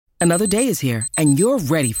Another day is here, and you're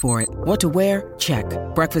ready for it. What to wear? Check.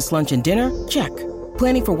 Breakfast, lunch, and dinner? Check.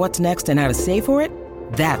 Planning for what's next and how to save for it?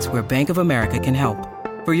 That's where Bank of America can help.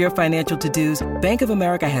 For your financial to-dos, Bank of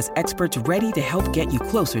America has experts ready to help get you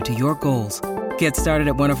closer to your goals. Get started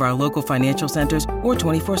at one of our local financial centers or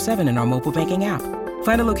 24/7 in our mobile banking app.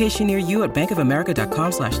 Find a location near you at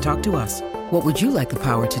bankofamerica.com/talktous. What would you like the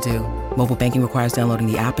power to do? Mobile banking requires downloading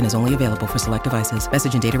the app and is only available for select devices.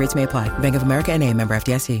 Message and data rates may apply. Bank of America N.A., member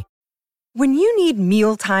FDIC. When you need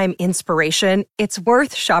mealtime inspiration, it's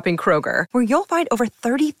worth shopping Kroger, where you'll find over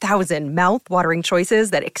 30,000 mouth-watering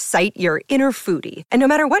choices that excite your inner foodie. And no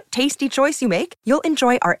matter what tasty choice you make, you'll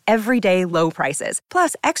enjoy our everyday low prices,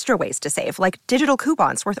 plus extra ways to save, like digital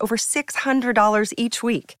coupons worth over $600 each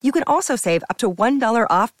week. You can also save up to $1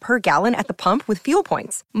 off per gallon at the pump with fuel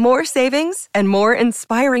points. More savings and more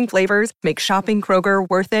inspiring flavors make shopping Kroger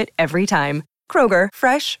worth it every time. Kroger,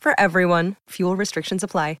 fresh for everyone. Fuel restrictions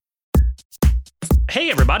apply. Hey,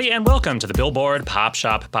 everybody, and welcome to the Billboard Pop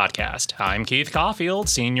Shop Podcast. I'm Keith Caulfield,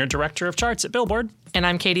 Senior Director of Charts at Billboard. And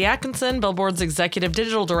I'm Katie Atkinson, Billboard's Executive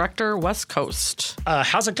Digital Director, West Coast.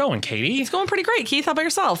 How's it going, Katie? It's going pretty great. Keith, how about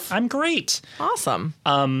yourself? I'm great. Awesome.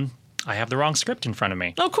 I have the wrong script in front of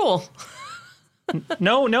me. Oh, cool.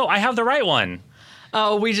 No, I have the right one.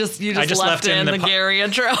 Oh, you just left in the Gary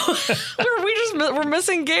intro. We're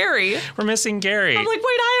missing Gary. We're missing Gary. I'm like, wait,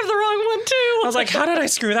 I have the wrong one too. I was like, how did I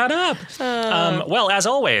screw that up? Well, as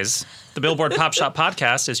always, the Billboard Pop Shop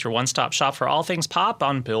Podcast is your one-stop shop for all things pop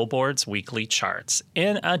on Billboard's weekly charts.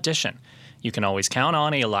 In addition, you can always count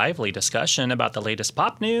on a lively discussion about the latest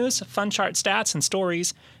pop news, fun chart stats and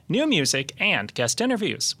stories, new music, and guest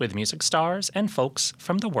interviews with music stars and folks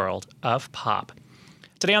from the world of pop.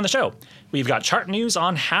 Today on the show, we've got chart news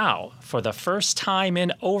on how, for the first time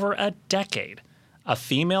in over a decade, a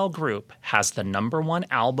female group has the #1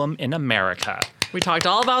 album in America. We talked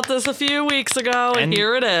all about this a few weeks ago, and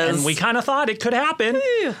here it is. And we kind of thought it could happen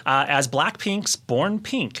as Blackpink's Born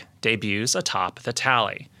Pink debuts atop the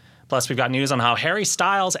tally. Plus, we've got news on how Harry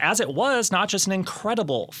Styles, as it was not just an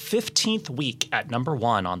incredible 15th week at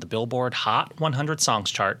 #1 on the Billboard Hot 100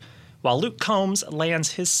 Songs chart, while Luke Combs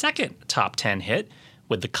lands his second top 10 hit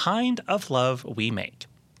with The Kind of Love We Make.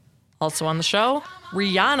 Also on the show,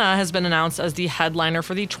 Rihanna has been announced as the headliner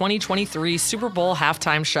for the 2023 Super Bowl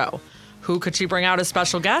halftime show. Who could she bring out as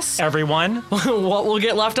special guests? Everyone. What will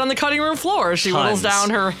get left on the cutting room floor as she whittles down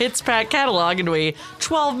her hits pack catalog into a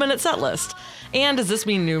 12-minute set list? And does this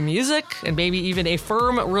mean new music and maybe even a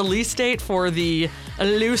firm release date for the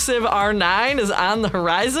elusive R9 is on the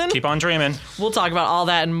horizon? Keep on dreaming. We'll talk about all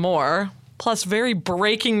that and more. Plus, very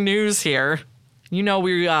breaking news here. You know,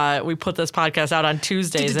 we put this podcast out on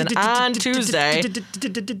Tuesdays, and on Tuesday,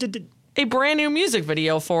 a brand new music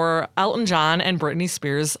video for Elton John and Britney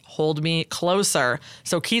Spears' Hold Me Closer.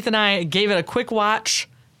 So Keith and I gave it a quick watch.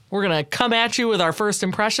 We're going to come at you with our first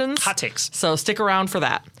impressions. Hot takes. So stick around for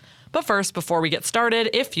that. But first, before we get started,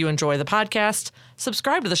 if you enjoy the podcast,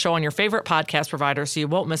 subscribe to the show on your favorite podcast provider so you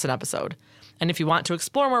won't miss an episode. And if you want to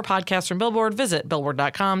explore more podcasts from Billboard, visit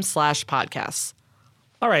billboard.com/podcasts.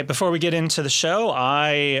 All right, before we get into the show,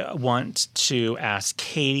 I want to ask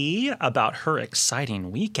Katie about her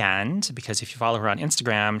exciting weekend, because if you follow her on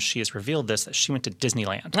Instagram, she has revealed that she went to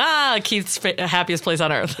Disneyland. Keith's happiest place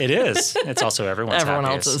on earth. It is. It's also everyone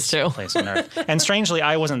else's too. Place on earth. And strangely,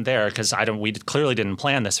 I wasn't there because we clearly didn't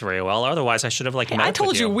plan this very well. Otherwise, I should have met I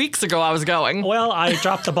told you weeks ago I was going. Well, I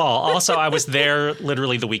dropped the ball. Also, I was there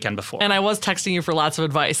literally the weekend before. And I was texting you for lots of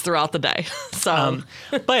advice throughout the day. So,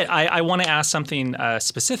 but I want to ask something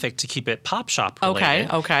specific to keep it pop shop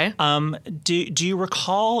related. Okay. Do you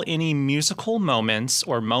recall any musical moments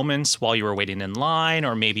or moments while you were waiting in line,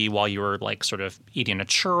 or maybe while you were sort of eating a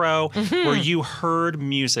churro, where you heard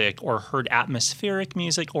music or heard atmospheric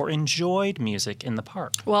music or enjoyed music in the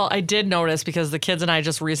park? Well, I did notice, because the kids and I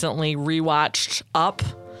just recently rewatched Up,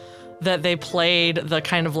 that they played the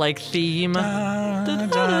kind of theme,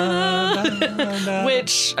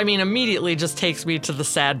 which, I mean, immediately just takes me to the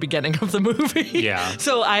sad beginning of the movie. Yeah.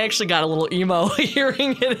 So I actually got a little emo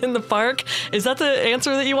hearing it in the park. Is that the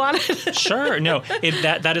answer that you wanted? Sure. No,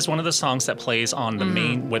 that is one of the songs that plays on the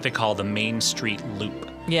main, what they call the Main Street Loop.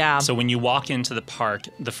 Yeah. So when you walk into the park,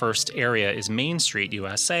 the first area is Main Street,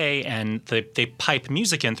 USA, and they pipe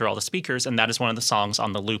music in through all the speakers, and that is one of the songs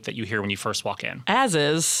on the loop that you hear when you first walk in. As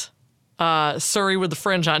is Surrey with the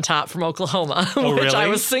Fringe on Top from Oklahoma, oh, which really? I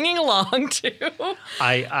was singing along to.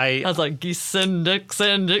 I was like, geese and dicks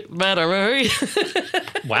better hurry.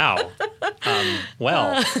 Wow.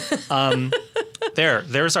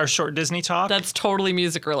 There's our short Disney talk. That's totally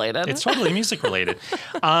music related. It's totally music related.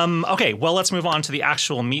 Okay, well, let's move on to the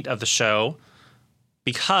actual meat of the show.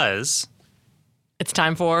 Because It's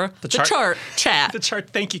time for the chart chat. the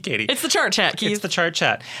chart. Thank you, Katie. It's the chart chat, Keith. It's the chart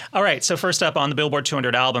chat. All right. So first up on the Billboard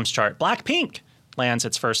 200 albums chart, Blackpink lands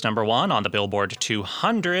its first #1 on the Billboard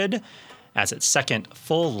 200 as its second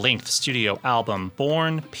full-length studio album,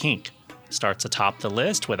 Born Pink, starts atop the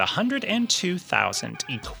list with 102,000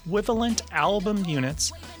 equivalent album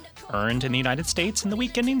units earned in the United States in the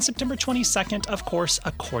week ending September 22nd, of course,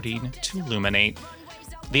 according to Luminate.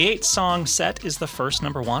 The 8-song set is the first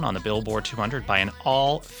 #1 on the Billboard 200 by an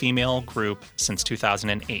all-female group since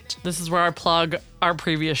 2008. This is where I plug our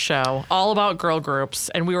previous show, all about girl groups.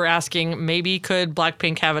 And we were asking, maybe could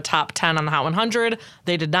Blackpink have a top 10 on the Hot 100?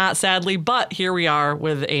 They did not, sadly, but here we are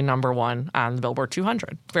with a #1 on the Billboard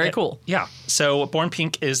 200. Very cool. Yeah. So Born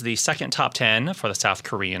Pink is the second top 10 for the South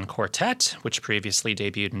Korean quartet, which previously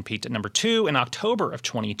debuted and peaked at #2 in October of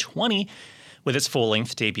 2020 with its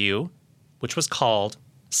full-length debut, which was called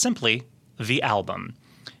simply The Album.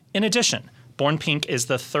 In addition, Born Pink is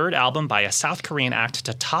the third album by a South Korean act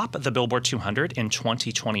to top the Billboard 200 in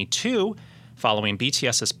 2022, following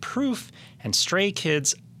BTS's Proof and Stray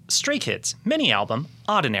Kids' mini-album,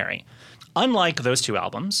 Ordinary. Unlike those two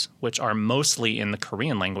albums, which are mostly in the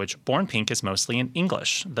Korean language, Born Pink is mostly in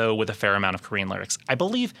English, though with a fair amount of Korean lyrics. I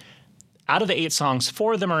believe out of the 8 songs,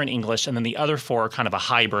 4 of them are in English, and then the other 4 are kind of a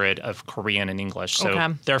hybrid of Korean and English.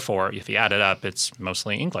 So therefore, if you add it up, it's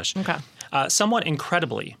mostly English. Okay. Somewhat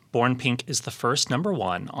incredibly, Born Pink is the first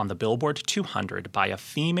 #1 on the Billboard 200 by a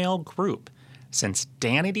female group since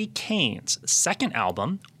Danity Kane's second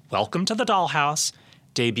album, Welcome to the Dollhouse,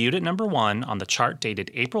 debuted at #1 on the chart dated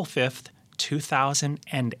April 5th,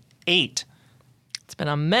 2008. It's been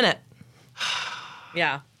a minute.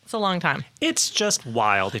 Yeah. It's a long time. It's just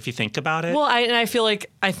wild if you think about it. Well, I feel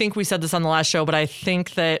like, I think we said this on the last show, but I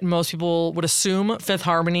think that most people would assume Fifth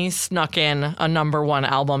Harmony snuck in a #1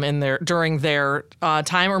 album in there during their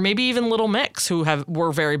time, or maybe even Little Mix, who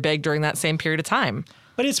were very big during that same period of time.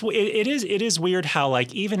 But it is weird how,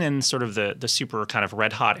 like, even in sort of the super kind of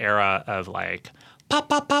red hot era of like pop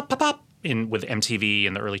pop pop pop pop with MTV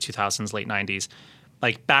in the early 2000s, late 90s,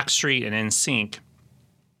 like Backstreet and NSYNC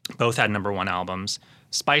both had #1 albums.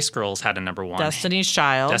 Spice Girls had a #1. Destiny's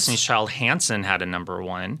Child. Hanson had a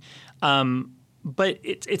 #1. But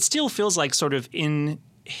it still feels like sort of in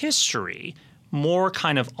history, more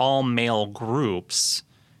kind of all-male groups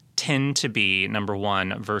tend to be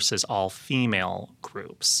 #1 versus all-female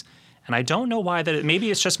groups. And I don't know why that. Maybe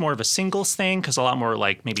it's just more of a singles thing, because a lot more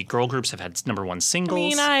like maybe girl groups have had #1 singles. I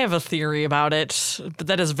mean, I have a theory about it, but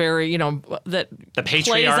that is very, that the patriarchy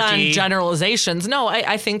plays on generalizations. No,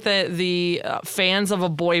 I think that the fans of a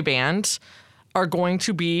boy band are going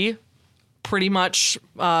to be pretty much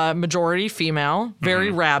majority female,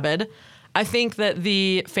 very rabid. I think that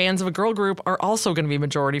the fans of a girl group are also going to be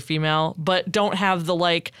majority female, but don't have the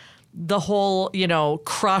whole,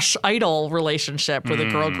 crush idol relationship with a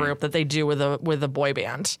girl group that they do with a boy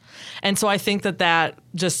band. And so I think that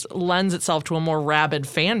just lends itself to a more rabid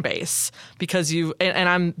fan base, because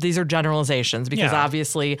these are generalizations, because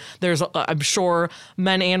obviously there's, I'm sure,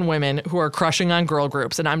 men and women who are crushing on girl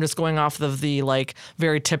groups, and I'm just going off of the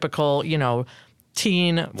very typical,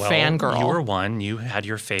 teen fangirl. You were one. You had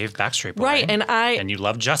your fave Backstreet Boy. Right, and you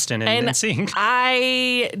loved Justin and NSYNC.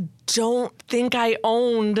 I don't think I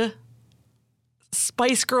owned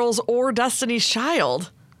Spice Girls or Destiny's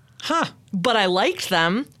Child. Huh. But I liked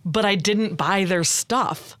them, but I didn't buy their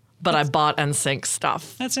stuff. But I bought NSYNC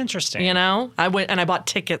stuff. That's interesting. I went and I bought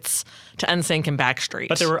tickets to NSYNC and Backstreet.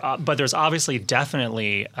 But there's obviously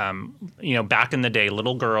definitely, back in the day,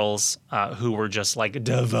 little girls who were just like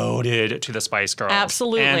devoted to the Spice Girls.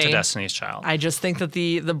 Absolutely. And to Destiny's Child. I just think that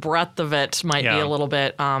the breadth of it might be a little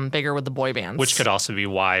bit bigger with the boy bands. Which could also be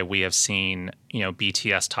why we have seen,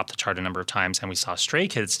 BTS top the chart a number of times, and we saw Stray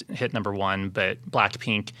Kids hit #1, but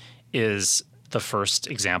Blackpink is the first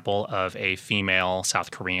example of a female South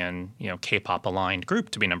Korean, K-pop aligned group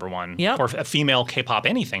to be #1. Yep. Or a female K-pop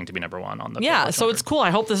anything to be #1 on the Billboard 200. So it's cool.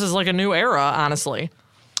 I hope this is like a new era, honestly.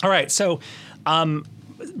 All right. So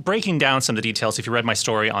breaking down some of the details, if you read my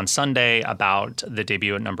story on Sunday about the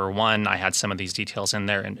debut at #1, I had some of these details in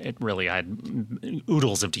there, and I had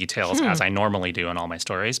oodles of details, as I normally do in all my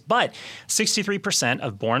stories. But 63%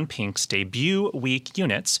 of Born Pink's debut week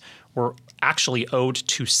units were actually owed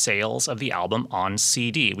to sales of the album on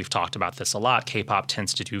CD. We've talked about this a lot. K-pop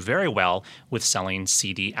tends to do very well with selling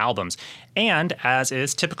CD albums. And as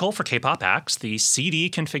is typical for K-pop acts, the CD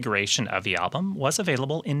configuration of the album was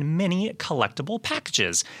available in many collectible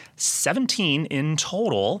packages, 17 in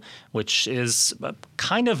total, which is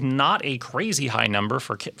kind of not a crazy high number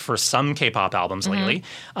for some K-pop albums lately.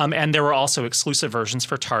 And there were also exclusive versions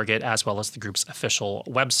for Target as well as the group's official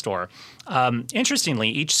web store. Interestingly,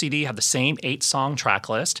 each CD had the same 8-song track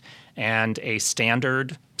list and a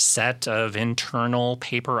standard set of internal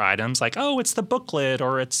paper items like, oh, it's the booklet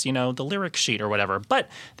or it's, the lyric sheet or whatever. But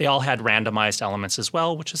they all had randomized elements as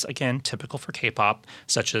well, which is, again, typical for K-pop,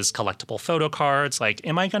 such as collectible photo cards. Like,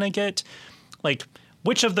 am I going to get,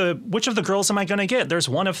 which of the girls am I going to get? There's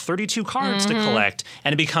one of 32 cards to collect.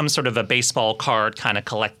 And it becomes sort of a baseball card kind of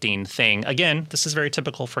collecting thing. Again, this is very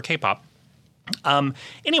typical for K-pop.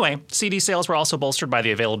 Anyway, CD sales were also bolstered by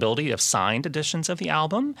the availability of signed editions of the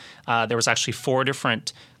album. There was actually 4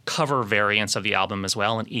 different cover variants of the album as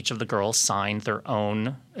well, and each of the girls signed their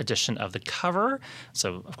own edition of the cover.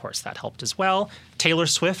 So, of course, that helped as well. Taylor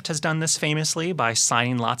Swift has done this famously by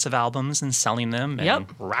signing lots of albums and selling them and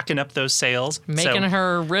racking up those sales. Making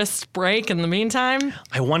her wrist break in the meantime.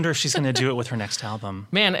 I wonder if she's going to do it with her next album.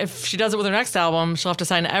 Man, if she does it with her next album, she'll have to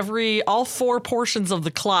sign all 4 portions of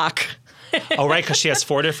the clock. Oh, right, because she has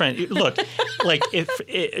 4 different. Look,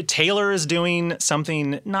 if Taylor is doing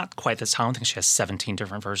something not quite this. I don't think she has 17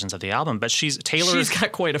 different versions of the album, but she's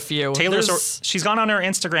got quite a few. She's gone on her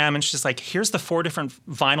Instagram and she's like, here's the 4 different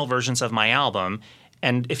vinyl versions of my album,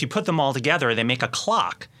 and if you put them all together, they make a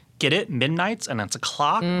clock. Get it? Midnights, and it's a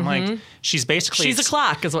clock. Like, she's basically... She's a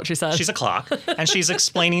clock, is what she said. She's a clock, and she's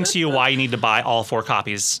explaining to you why you need to buy all 4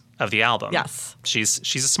 copies of the album. Yes. She's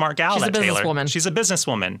a smart gal, She's that Taylor. She's a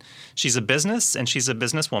businesswoman. She's a business, and she's a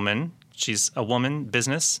businesswoman. She's a woman,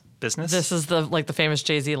 business. This is the famous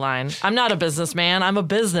Jay-Z line. I'm not a businessman, I'm a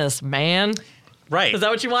businessman. Right. Is that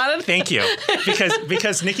what you wanted? Thank you.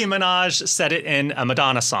 Because Nicki Minaj said it in a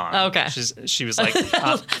Madonna song. Okay. She was like...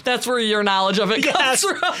 That's where your knowledge of it comes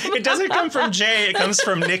from. It doesn't come from Jay. It comes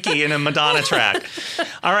from Nicki in a Madonna track.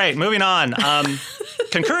 All right, moving on.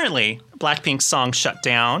 Concurrently, Blackpink's song Shut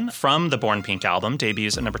Down from the Born Pink album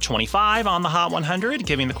debuts at number 25 on the Hot 100,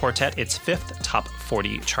 giving the quartet its 5th top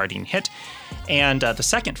 40 charting hit. And the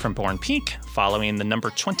second from Born Pink, following the number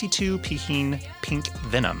 22 peaking Pink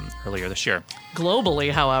Venom earlier this year.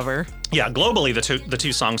 Globally, however. Yeah, globally, the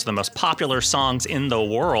two songs, the most popular songs in the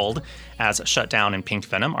world, as Shut Down and Pink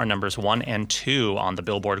Venom, are numbers 1 and 2 on the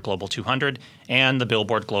Billboard Global 200 and the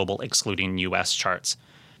Billboard Global excluding U.S. charts.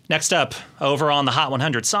 Next up, over on the Hot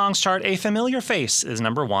 100 Songs chart, A Familiar Face is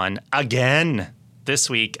number 1 again this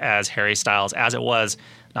week as Harry Styles, as it was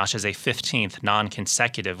notches a 15th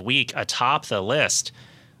non-consecutive week atop the list.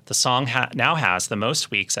 The song now has the most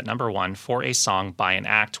weeks at number 1 for a song by an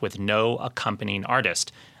act with no accompanying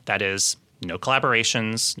artist. That is, no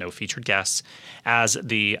collaborations, no featured guests. As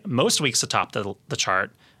the most weeks atop the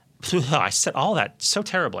chart, I said all that so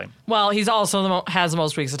terribly. Well, he's also has the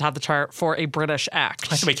most weeks atop the chart for a British act.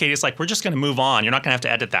 Like the way Katie's like, we're just going to move on. You're not going to have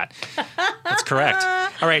to edit that. That's correct.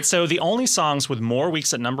 All right, so the only songs with more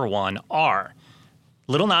weeks at number 1 are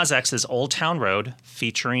Lil Nas X's Old Town Road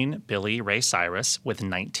featuring Billy Ray Cyrus with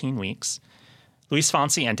 19 weeks. Luis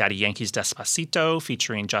Fonsi and Daddy Yankee's Despacito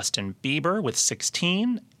featuring Justin Bieber with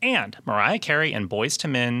 16. And Mariah Carey and Boyz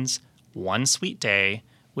II Men's One Sweet Day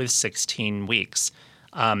with 16 weeks.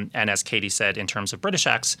 And as Katie said, in terms of British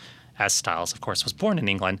acts, as Styles, of course, was born in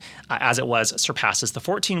England, as it was, surpasses the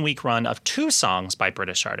 14-week run of 2 songs by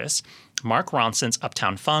British artists. Mark Ronson's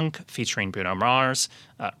Uptown Funk featuring Bruno Mars.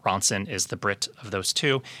 Ronson is the Brit of those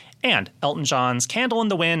 2. And Elton John's Candle in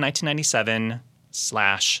the Wind, 1997,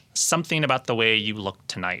 / Something About the Way You Look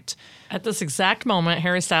Tonight. At this exact moment,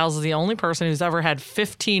 Harry Styles is the only person who's ever had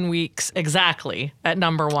 15 weeks exactly at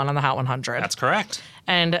number 1 on the Hot 100. That's correct.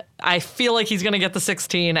 And I feel like he's going to get the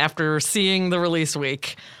 16 after seeing the release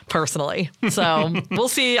week, personally. So we'll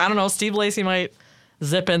see. I don't know. Steve Lacy might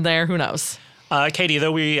zip in there. Who knows? Katie,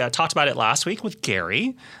 though we talked about it last week with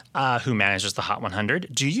Gary, who manages the Hot 100,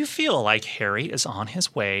 do you feel like Harry is on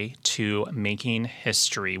his way to making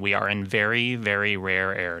history? We are in very, very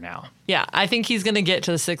rare air now. Yeah, I think he's going to get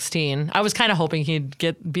to the 16. I was kind of hoping he'd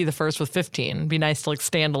be the first with 15. It'd be nice to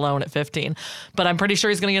stand alone at 15. But I'm pretty sure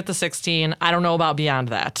he's going to get the 16. I don't know about beyond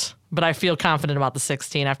that. But I feel confident about the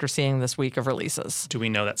 16 after seeing this week of releases. Do we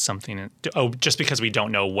know that something... Oh, just because we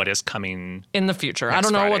don't know what is coming... in the future. I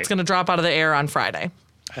don't know Friday. What's going to drop out of the air on Friday.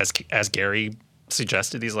 As Gary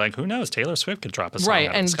suggested, he's like, who knows? Taylor Swift could drop a song right,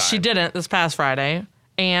 out and of the sky. she didn't this past Friday.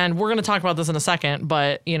 And we're going to talk about this in a second,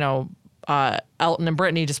 but, Elton and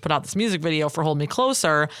Britney just put out this music video for Hold Me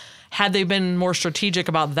Closer. Had they been more strategic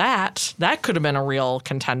about that, that could have been a real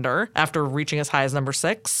contender after reaching as high as number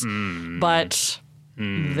 6. But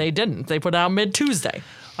they didn't. They put it out mid-Tuesday.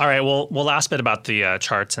 All right, well, last bit about the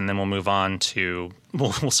charts, and then we'll move on to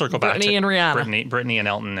we'll circle back to and Rihanna. Britney and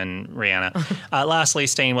Elton and Rihanna. Lastly,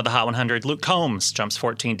 staying with the Hot 100, Luke Combs jumps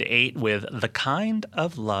 14 to 8 with "The Kind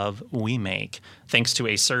of Love We Make," thanks to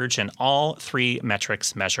a surge in all 3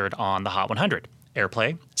 metrics measured on the Hot 100: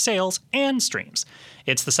 airplay, sales, and streams.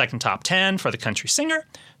 It's the second top 10 for the country singer,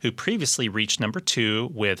 who previously reached number 2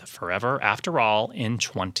 with "Forever After All" in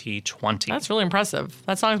 2020. That's really impressive.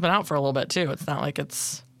 That song's been out for a little bit too. It's not like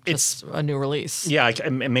it's a new release. Yeah,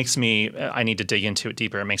 it makes me, I need to dig into it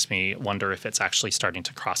deeper. It makes me wonder if it's actually starting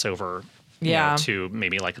to cross over to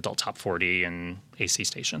maybe like adult top 40 and AC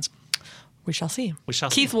stations. We shall see.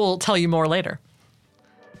 Keith will tell you more later.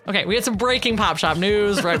 Okay, we had some breaking Pop Shop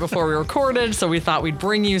news right before we recorded, so we thought we'd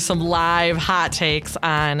bring you some live hot takes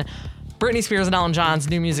on Britney Spears and Elton John's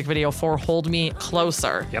new music video for Hold Me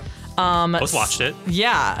Closer. Yep. Both watched it.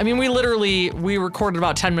 Yeah. I mean, we recorded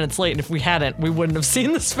about 10 minutes late, and if we hadn't, we wouldn't have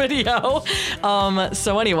seen this video.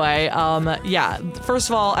 So anyway, first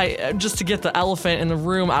of all, just to get the elephant in the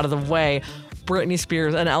room out of the way, Britney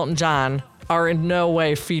Spears and Elton John are in no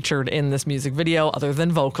way featured in this music video other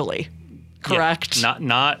than vocally. Correct?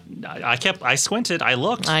 Yeah, I squinted, I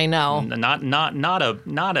looked. I know. Not a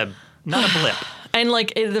blip. And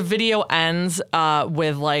like the video ends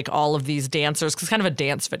with like all of these dancers, because it's kind of a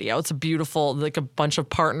dance video. It's a beautiful, like a bunch of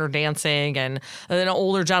partner dancing and an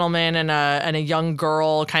older gentleman and a young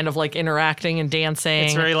girl kind of like interacting and dancing.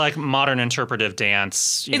 It's very like modern interpretive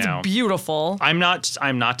dance. It's beautiful. I'm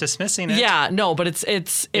not dismissing it. Yeah, no, but it's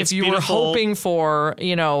if you beautiful. were hoping for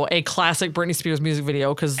a classic Britney Spears music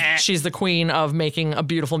video, because she's the queen of making a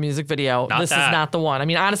beautiful music video. This is not the one. I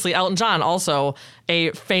mean, honestly, Elton John also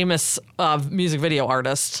a famous music video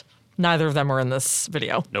artist. Neither of them are in this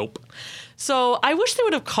video. Nope. So I wish they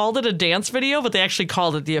would have called it a dance video, but they actually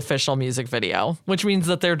called it the official music video, which means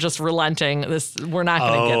that they're just relenting. We're not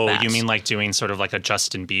going to get that. Oh, you mean like doing sort of like a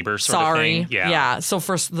Justin Bieber sort of thing? Yeah. So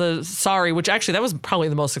for the Sorry, which actually that was probably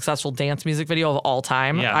the most successful dance music video of all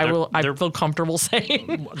time. Yeah, I feel comfortable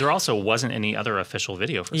saying. There also wasn't any other official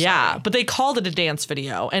video for Sorry. Yeah, but they called it a dance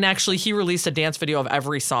video. And actually he released a dance video of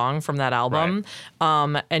every song from that album.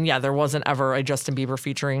 Right. And yeah, there wasn't ever a Justin Bieber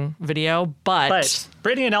featuring video, but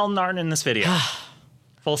Britney and Elton aren't in this video.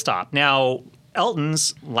 Full stop. Now,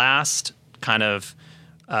 Elton's last kind of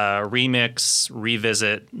remix,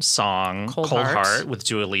 revisit song, Cold Heart with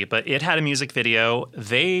Dua Lipa, it had a music video.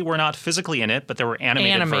 They were not physically in it, but there were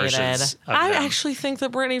animated. versions of I them. actually think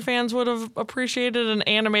that Britney fans would have appreciated an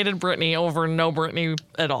animated Britney over no Britney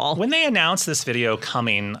at all. When they announced this video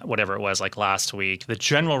coming, whatever it was, like last week, the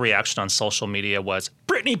general reaction on social media was,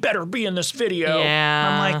 Britney better be in this video. Yeah.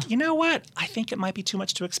 And I'm like, you know what? I think it might be too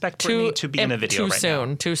much to expect Britney to be in a video right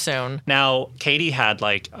now. Too soon. Now, Katie had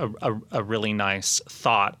like a really nice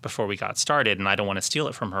thought before we got started, and I don't want to steal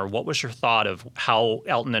it from her. What was your thought of how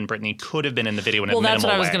Elton and Britney could have been in the video in a minimal way? Well, that's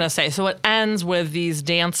what I was going to say. So it ends with these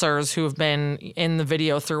dancers who have been in the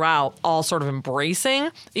video throughout all sort of embracing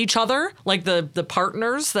each other, like the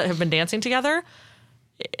partners that have been dancing together.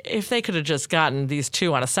 If they could have just gotten these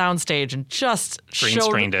two on a soundstage and just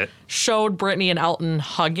showed Britney and Elton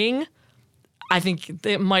hugging, I think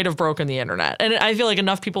it might have broken the internet. And I feel like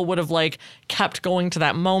enough people would have like kept going to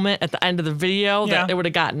that moment at the end of the video that it would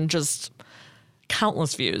have gotten just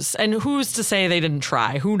countless views. And who's to say they didn't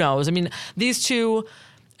try? Who knows? I mean, these two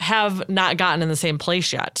have not gotten in the same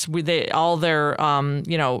place yet. Britney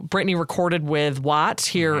recorded with Watt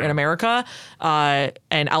here in America, and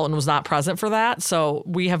Elton was not present for that. So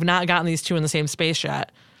we have not gotten these two in the same space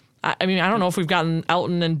yet. I mean, I don't know if we've gotten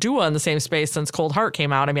Elton and Dua in the same space since Cold Heart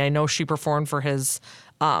came out. I mean, I know she performed for his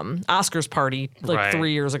Oscars party 2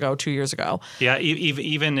 years ago. Yeah,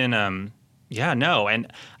 even in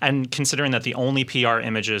and considering that the only PR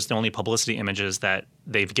images, the only publicity images that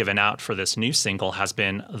they've given out for this new single has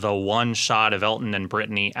been the one shot of Elton and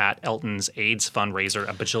Britney at Elton's AIDS fundraiser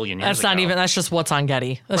a bajillion years ago. That's just what's on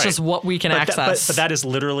Getty. That's just what we can access. But that is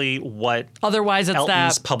literally what otherwise it's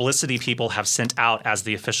Elton's publicity people have sent out as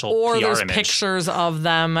the official or PR there's image. Pictures of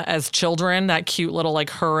them as children, that cute little like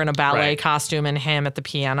her in a ballet costume and him at the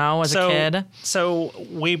piano as a kid. So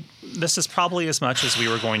this is probably as much as we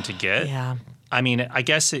were going to get. Yeah. I mean, I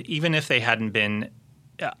guess even if they hadn't been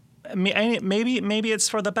maybe it's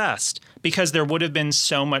for the best, because there would have been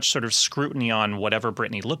so much sort of scrutiny on whatever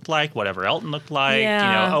Britney looked like, whatever Elton looked like.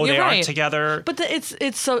 Yeah, they you're aren't right. together. But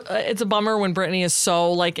it's a bummer when Britney is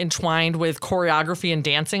so like entwined with choreography and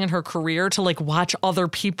dancing in her career to like watch other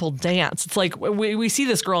people dance. It's like we see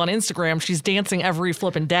this girl on Instagram. She's dancing every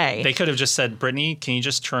flipping day. They could have just said, Britney, can you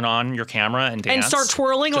just turn on your camera and dance? And start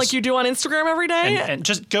twirling like you do on Instagram every day? And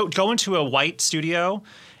just go into a white studio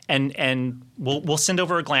and we'll send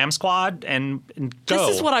over a glam squad and go.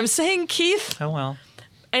 This is what I'm saying, Keith. Oh, well.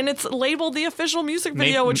 And it's labeled the official music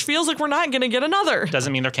video, which feels like we're not going to get another.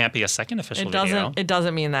 Doesn't mean there can't be a second official video. It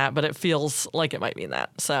doesn't mean that, but it feels like it might mean that.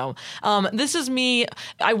 So this is me.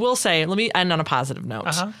 I will say, let me end on a positive note.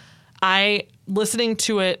 Listening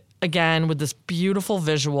to it again with this beautiful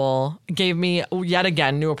visual gave me yet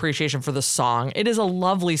again new appreciation for the song. It is a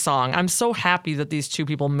lovely song. I'm so happy that these two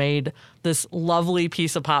people made this lovely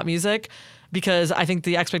piece of pop music, because I think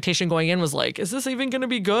the expectation going in was like, is this even going to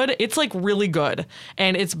be good? It's like really good.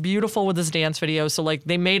 And it's beautiful with this dance video. So like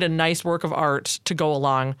they made a nice work of art to go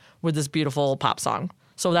along with this beautiful pop song.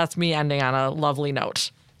 So that's me ending on a lovely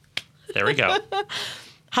note. There we go.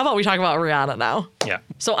 How about we talk about Rihanna now? Yeah.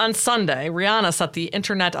 So on Sunday, Rihanna set the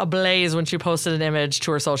internet ablaze when she posted an image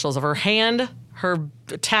to her socials of her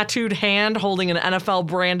tattooed hand holding an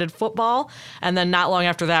NFL-branded football. And then not long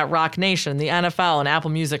after that, Rock Nation, the NFL, and Apple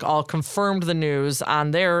Music all confirmed the news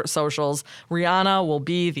on their socials. Rihanna will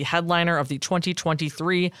be the headliner of the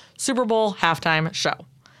 2023 Super Bowl halftime show.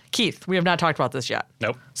 Keith, we have not talked about this yet.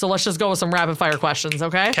 Nope. So let's just go with some rapid-fire questions,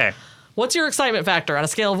 okay? Okay. What's your excitement factor on a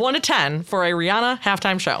scale of 1 to 10 for a Rihanna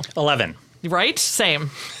halftime show? 11. Right?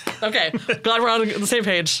 Same. Okay. Glad we're on the same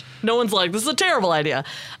page. No one's like, this is a terrible idea.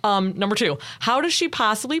 Number 2, how does she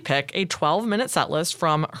possibly pick a 12-minute set list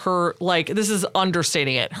from her, like, this is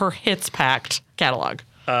understating it, her hits-packed catalog?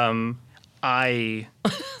 You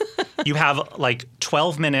have like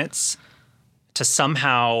 12 minutes to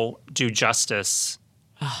somehow do justice.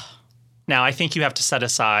 Now, I think you have to set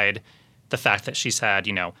aside the fact that she's had,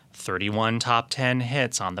 31 top 10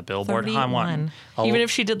 hits on the Billboard Hot 100. Even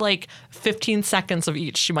if she did like 15 seconds of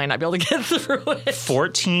each, she might not be able to get through it.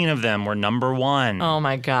 14 of them were number 1. Oh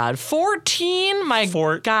my God. 14? My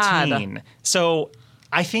 14. God. So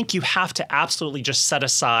I think you have to absolutely just set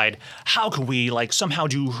aside, how could we like somehow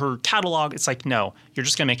do her catalog? It's like, no, you're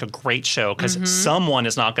just going to make a great show because someone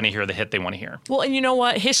is not going to hear the hit they want to hear. Well, and you know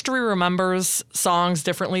what? History remembers songs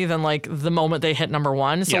differently than like the moment they hit number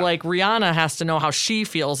 1. So like Rihanna has to know how she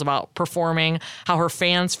feels about performing, how her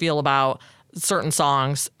fans feel about certain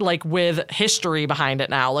songs, like with history behind it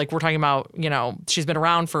now. Like we're talking about, she's been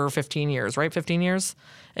around for 15 years, right? 15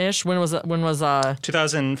 years-ish? When was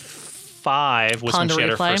 2005 was when she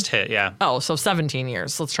had her first hit, yeah. Oh, so 17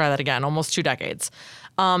 years. Let's try that again. Almost 2 decades.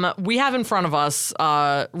 We have in front of us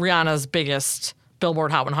Rihanna's biggest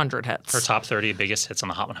Billboard Hot 100 hits. Her top 30 biggest hits on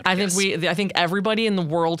the Hot 100. I think everybody in the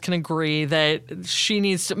world can agree that she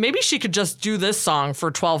needs to. Maybe she could just do this song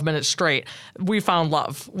for 12 minutes straight. We Found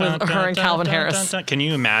Love with her and Calvin Harris. Can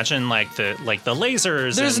you imagine like the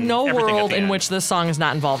lasers? There's and no world in end. which this song is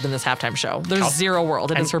not involved in this halftime show. There's zero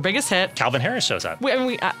world. It is her biggest hit. Calvin Harris shows up.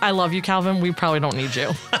 I love you, Calvin. We probably don't need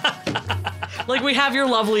you. Like, we have your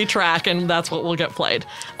lovely track, and that's what will get played.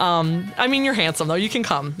 You're handsome, though. You can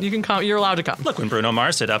come. You're allowed to come. Look, when Bruno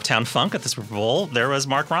Mars did Uptown Funk at the Super Bowl, there was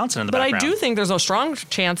Mark Ronson in the background. But I do think there's a strong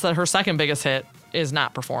chance that her second biggest hit is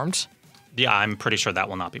not performed. Yeah, I'm pretty sure that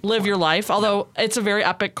will not be performed. Live Your Life, although it's a very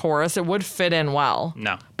epic chorus. It would fit in well.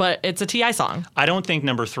 No. But it's a T.I. song. I don't think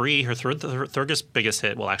number 3, her third biggest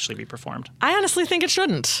hit, will actually be performed. I honestly think it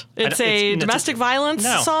shouldn't. It's a domestic violence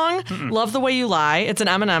song. Mm-mm. Love the Way You Lie. It's an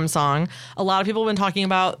Eminem song. A lot of people have been talking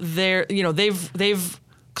about they've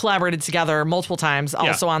collaborated together multiple times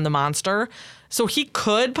also on The Monster. So he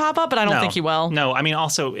could pop up, but I don't think he will. No,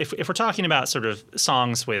 also, if we're talking about sort of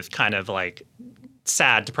songs with kind of like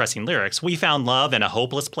sad, depressing lyrics, We Found Love in a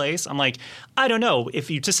Hopeless Place. I'm like, I don't know. If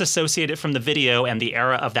you disassociate it from the video and the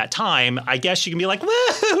era of that time, I guess you can be like,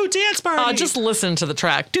 woo, dance party. Just listen to the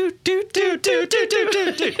track. Do, do, do, do, do, do,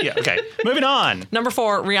 do, do. Yeah, okay. Moving on. Number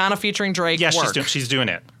 4, Rihanna featuring Drake. Yeah, she's doing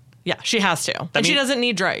it. Yeah, she has to. She doesn't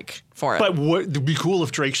need Drake for it. But it would be cool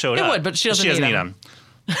if Drake showed up. It would, but she doesn't need him.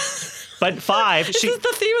 But 5, the theme of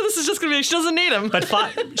this is just going to be she doesn't need him. But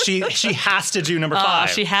 5, she has to do number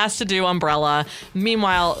 5. She has to do Umbrella.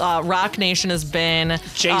 Meanwhile, Rock Nation has been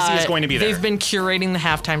Jay-Z is going to be there. They've been curating the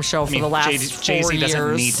halftime show for the last 4 years. Jay-Z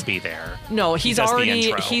doesn't need to be there. No, he's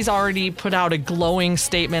already put out a glowing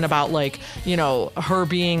statement about her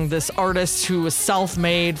being this artist who was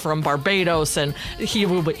self-made from Barbados, and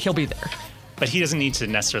he'll be there. But he doesn't need to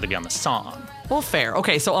necessarily be on the song. Well, fair.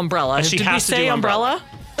 Okay, so Umbrella. But Did we say Umbrella?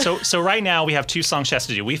 So right now we have 2 songs she has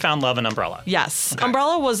to do. We Found Love and Umbrella. Yes. Okay.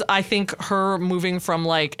 Umbrella was, I think, her moving from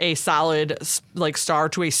like a solid like star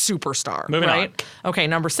to a superstar. Moving right? Okay,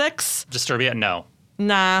 number 6. Disturbia, no.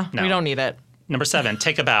 Nah, No. we don't need it. Number 7,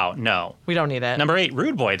 Take a Bow, no. We don't need it. Number 8,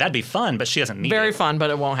 Rude Boy, that'd be fun, but she doesn't need Very it. fun, but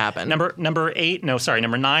it won't happen. Number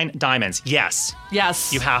 9, Diamonds, yes.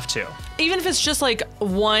 Yes. You have to. Even if it's just like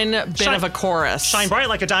one bit Shine- of a chorus. Shine bright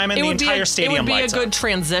like a diamond, the entire stadium It would be lights a good up.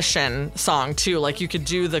 transition song too. Like you could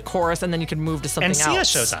do the chorus and then you could move to something And Sia else.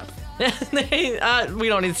 shows up. We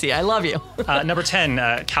don't need Sia. I love you. Number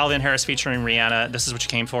 10, Calvin Harris featuring Rihanna, This Is What You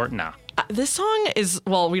Came For, no. This song is,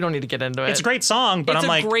 well, we don't need to get into it. It's a great song, but It's I'm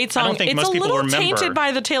like, a great song. I don't think most people remember. It's a little tainted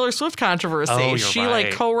by the Taylor Swift controversy. Oh, you're she right.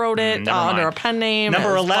 like co-wrote it Never under mind. a pen name.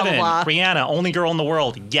 Number and blah, 11, blah, blah. Rihanna, Only Girl in the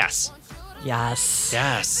World, yes. Yes.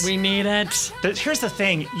 Yes. We need it. But here's the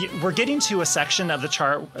thing: we're getting to a section of the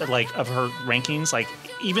chart, like of her rankings, like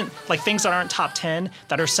even like things that aren't top 10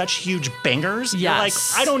 that are such huge bangers. You're like,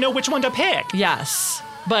 Yes. I don't know which one to pick. Yes.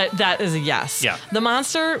 But that is a yes. Yeah. The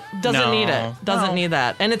Monster doesn't No. need it. Doesn't No. need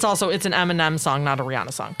that. And it's an Eminem song, not a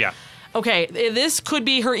Rihanna song. Yeah. Okay, this could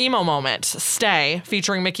be her emo moment. Stay,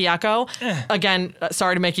 featuring Mickey Echo. Again,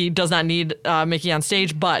 sorry to Mickey, does not need Mickey on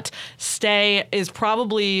stage, but Stay is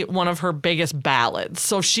probably one of her biggest ballads.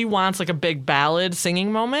 So if she wants like a big ballad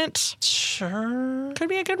singing moment, Sure. could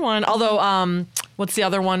be a good one. Although, what's the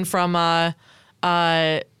other one from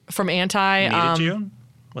Anti? Needed You?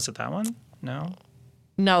 Was it that one? No.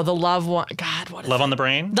 No, the Love one. God, what is Love on the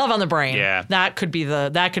Brain? Love on the Brain. Yeah. That could be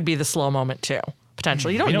the slow moment too.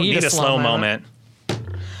 Potentially. You don't need a slow moment.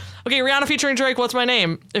 Okay, Rihanna featuring Drake, What's My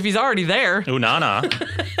Name? If he's already there. Ooh, Nana.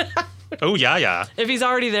 Oh, yeah. If he's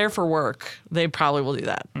already there for work, they probably will do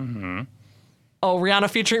that. Mm-hmm. Oh,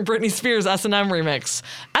 Rihanna featuring Britney Spears, S&M remix.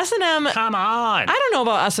 S&M, Come on. I don't know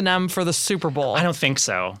about S&M for the Super Bowl. I don't think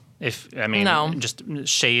so. No. Just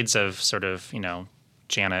shades of sort of,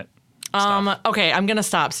 Janet. Stuff. Okay, I'm going to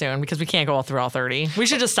stop soon because we can't go through all 30. We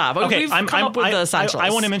should just stop. Okay, We've come up with the essentials. I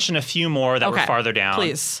want to mention a few more that were Okay, farther down.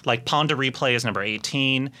 please. Like Pond to Replay is number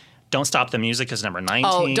 18. Don't Stop the Music is number 19.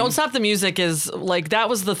 Oh, Don't Stop the Music is like, that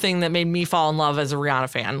was the thing that made me fall in love as a Rihanna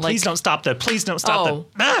fan. Like, Please don't stop the.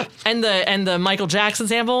 and the Michael Jackson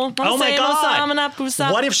sample. Oh my God! What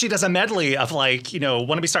What if she does a medley of like,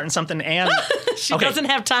 want to be starting something and she doesn't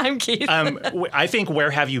have time, Keith? I think Where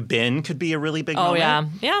Have You Been could be a really big oh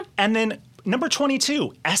moment. yeah. And then number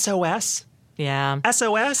 22, SOS. Yeah.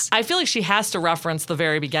 SOS. I feel like she has to reference the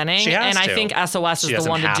very beginning. She has and I to. think SOS She is the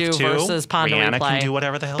one to doesn't do have to. versus Pond to Rihanna Replay. can do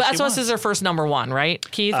whatever the hell But she SOS wants. is her first number 1, right?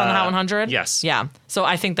 Keith on the Hot 100? yes. Yeah. So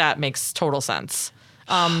I think that makes total sense.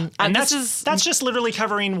 And that's just literally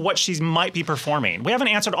covering what she might be performing. We haven't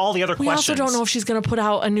answered all the other we questions. also don't know if she's going to put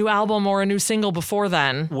out a new album or a new single before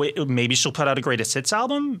then. Maybe she'll put out a greatest hits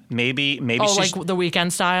album. Maybe Oh, she's like the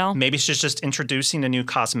Weeknd style? maybe she's just introducing a new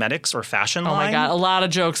cosmetics or fashion Oh line. my God, a lot of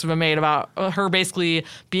jokes have been made about her basically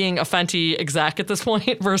being a Fenty exec at this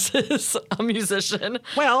point versus a musician.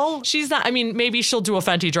 Well, She's not, I mean, maybe she'll do a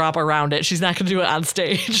Fenty drop around it. She's not going to do it on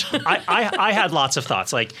stage. I had lots of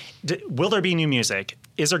thoughts. Like, will there be new music?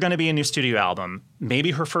 Is there going to be a new studio album?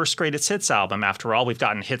 Maybe her first greatest hits album. After all, we've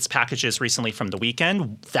gotten hits packages recently from The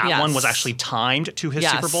Weeknd. That Yes. one was actually timed to his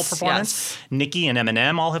Yes, Super Bowl performance. yes. Nicki and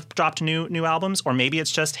Eminem all have dropped new albums. Or maybe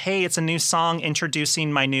it's just, hey, it's a new song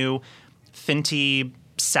introducing my new Fenty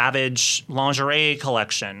Savage lingerie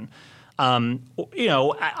collection.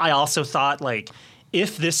 I also thought, like,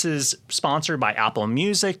 if this is sponsored by Apple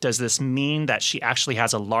Music, does this mean that she actually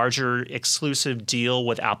has a larger exclusive deal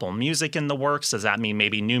with Apple Music in the works? Does that mean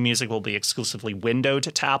maybe new music will be exclusively windowed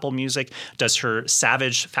to Apple Music? Does her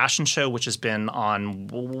Savage fashion show, which has been on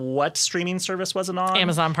what streaming service was it on?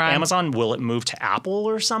 Amazon Prime. Amazon, will it move to Apple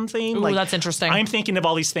or something? Ooh, that's interesting. I'm thinking of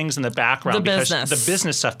all these things in the background. The because business. The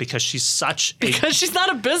business stuff, because she's such Because she's not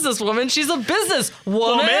a businesswoman, she's a businesswoman.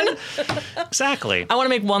 woman. Exactly. I want to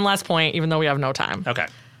make one last point, even though we have no time. Okay.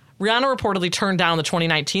 Rihanna reportedly turned down the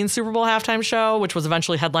 2019 Super Bowl halftime show, which was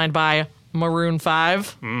eventually headlined by Maroon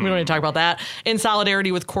 5. We don't need to talk about that. In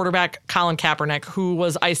solidarity with quarterback Colin Kaepernick, who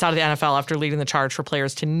was iced out of the NFL after leading the charge for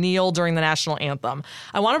players to kneel during the national anthem.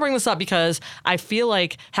 I want to bring this up because I feel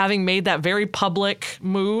like having made that very public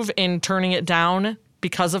move in turning it down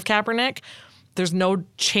because of Kaepernick, there's no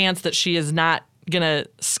chance that she is not going to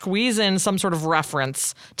squeeze in some sort of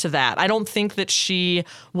reference to that. I don't think that she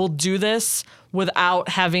will do this without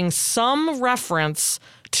having some reference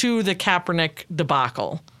to the Kaepernick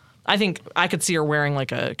debacle. I think I could see her wearing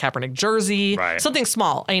like a Kaepernick jersey, something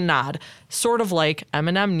small, a nod, sort of like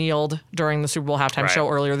Eminem kneeled during the Super Bowl halftime show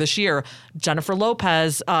earlier this year. Jennifer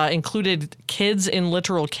Lopez included kids in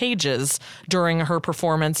literal cages during her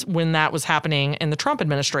performance when that was happening in the Trump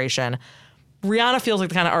administration. Rihanna feels like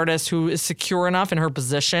the kind of artist who is secure enough in her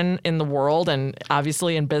position in the world and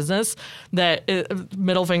obviously in business that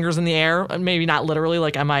middle fingers in the air, maybe not literally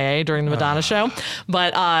like MIA during the Madonna show,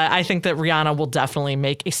 but I think that Rihanna will definitely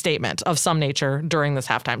make a statement of some nature during this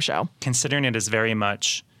halftime show. Considering it is very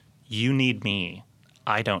much, you need me,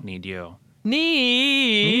 I don't need you. Needed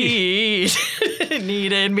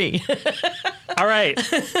me. All right.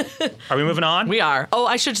 Are we moving on? We are. Oh,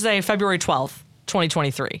 I should say February 12th.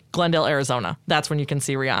 2023, Glendale, Arizona. That's when you can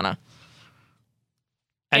see Rihanna.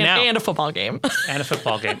 And a football game. And a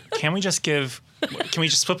football game. Can we just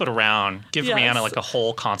flip it around? Give Rihanna like a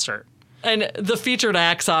whole concert. And the featured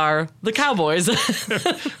acts are the Cowboys.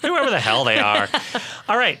 Whoever the hell they are.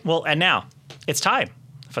 All right. Well, and now it's time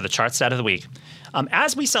for the chart stat of the week.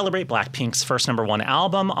 As we celebrate Blackpink's first #1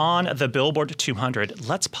 album on the Billboard 200,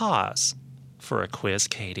 let's pause for a quiz,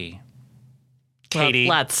 Katie. Katie.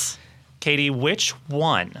 Well, let's. Katie, which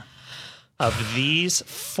one of these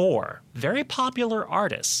 4 very popular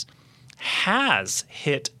artists has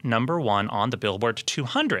hit #1 on the Billboard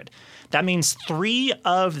 200? That means 3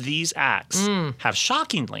 of these acts have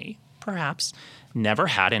shockingly, perhaps, never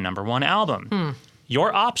had a #1 album.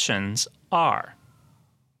 Your options are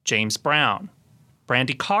James Brown,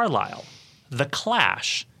 Brandi Carlile, The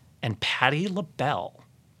Clash, and Patti LaBelle.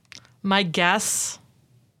 My guess...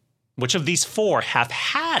 Which of these 4 have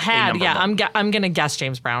had a #1? I'm going to guess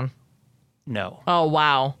James Brown. No. Oh,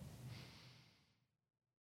 wow.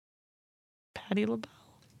 Patti LaBelle?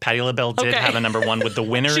 Patti LaBelle did have a #1 with The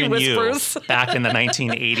Winner in You back in the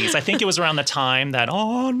 1980s. I think it was around the time that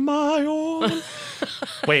On My Own.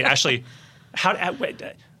 Wait, actually,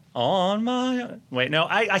 On My Own. Wait, no,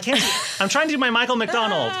 I can't. I'm trying to do my Michael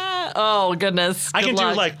McDonald. Oh, goodness. I can do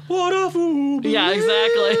like, what a fool. Yeah,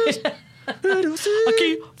 exactly. I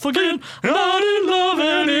keep forgetting not in love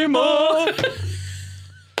anymore.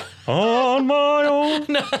 On my own.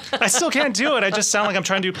 No. I still can't do it. I just sound like I'm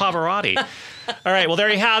trying to do Pavarotti. All right. Well, there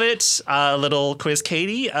you have it. A little quiz,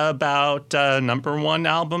 Katie, about #1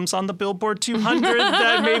 albums on the Billboard 200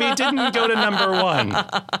 that maybe didn't go to #1.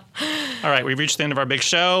 All right. We've reached the end of our big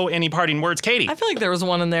show. Any parting words, Katie? I feel like there was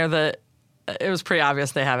one in there that it was pretty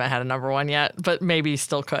obvious they haven't had a #1 yet, but maybe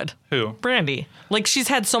still could. Who? Brandi. Like, she's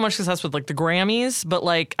had so much success with, like, the Grammys, but,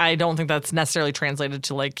 like, I don't think that's necessarily translated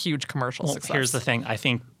to, like, huge commercial success. Here's the thing. I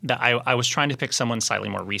think that I was trying to pick someone slightly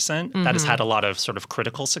more recent that has had a lot of sort of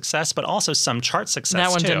critical success, but also some chart success, That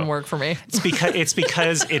one too. didn't work for me. It's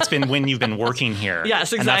because it's been when you've been working here.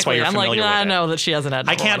 Yes, exactly. And that's why you're familiar with it. I know that she hasn't had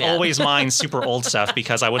I can't yet. always mind super old stuff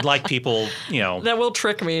because I would like people, That will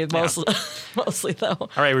trick me mostly, though. All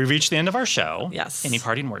right, we've reached the end of our show. Yes. Any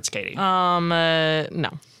parting words, Katie? No.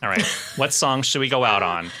 All right. What song should we go out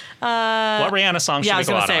on? What Rihanna song should we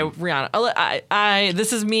go out on? Yeah, I was going to say Rihanna.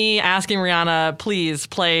 This is me asking Rihanna, please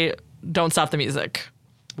play Don't Stop the Music.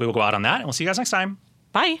 We will go out on that, and we'll see you guys next time.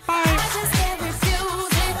 Bye. Bye.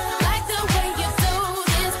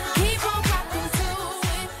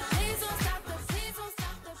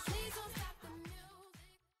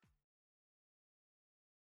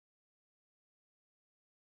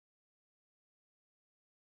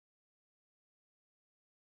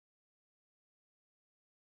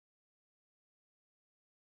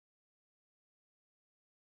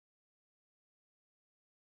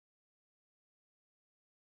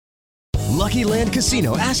 Lucky Land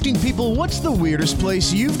Casino, asking people, what's the weirdest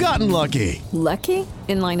place you've gotten lucky? Lucky?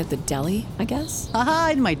 In line at the deli, I guess?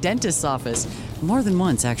 Aha, in my dentist's office. More than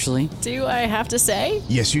once, actually. Do I have to say?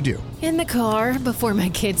 Yes, you do. In the car before my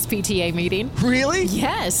kids' PTA meeting. Really?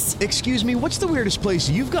 Yes. Excuse me, what's the weirdest place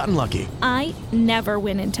you've gotten lucky? I never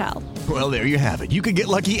win and tell. Well, there you have it. You can get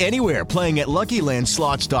lucky anywhere, playing at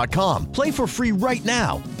LuckyLandSlots.com. Play for free right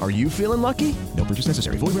now. Are you feeling lucky? No purchase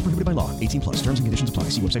necessary. Void where prohibited by law. 18+. Terms and conditions apply.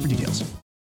 See website for details.